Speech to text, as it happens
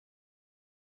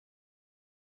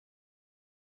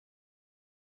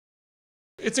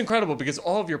It's incredible because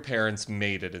all of your parents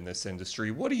made it in this industry.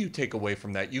 What do you take away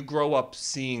from that? You grow up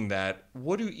seeing that.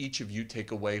 What do each of you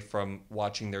take away from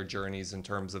watching their journeys in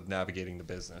terms of navigating the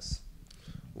business?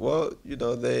 Well, you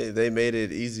know, they made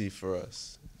it easy for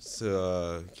us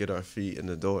to get our feet in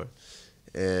the door.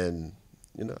 And,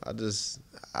 you know,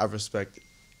 I respect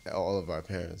all of our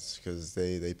parents because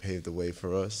they paved the way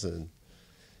for us. And,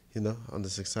 you know, I'm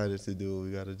just excited to do what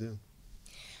we got to do.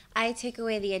 I take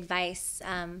away the advice.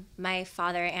 My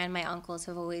father and my uncles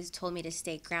have always told me to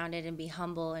stay grounded and be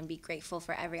humble and be grateful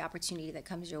for every opportunity that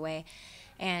comes your way.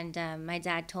 And my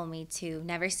dad told me to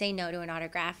never say no to an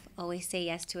autograph, always say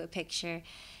yes to a picture.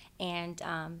 And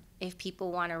if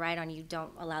people want to write on you,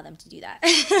 don't allow them to do that.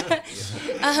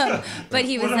 But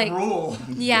he was what like, a rule.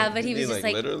 yeah, but he was They just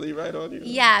like, literally write on you?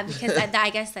 yeah, because I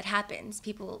guess that happens.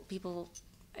 People,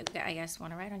 I guess,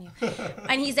 want to write on you.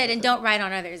 And he said, and don't write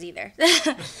on others either.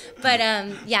 But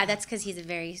yeah, that's because he's a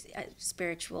very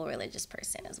spiritual, religious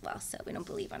person as well. So we don't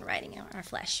believe on writing on our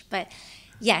flesh. But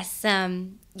yes,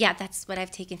 yeah, that's what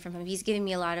I've taken from him. He's given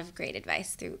me a lot of great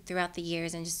advice throughout the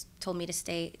years and just told me to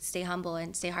stay humble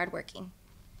and stay hardworking.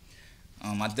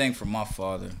 I think for my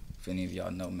father, if any of y'all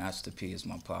know, Master P is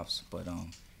my pops, but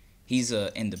he's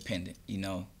independent, you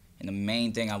know. And the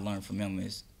main thing I learned from him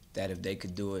is that if they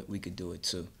could do it, we could do it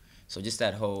too. So just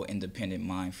that whole independent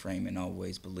mind frame and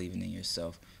always believing in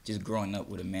yourself. Just growing up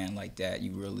with a man like that,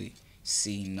 you really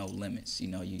see no limits. You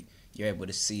know, you're able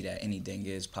to see that anything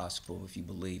is possible if you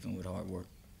believe and with hard work.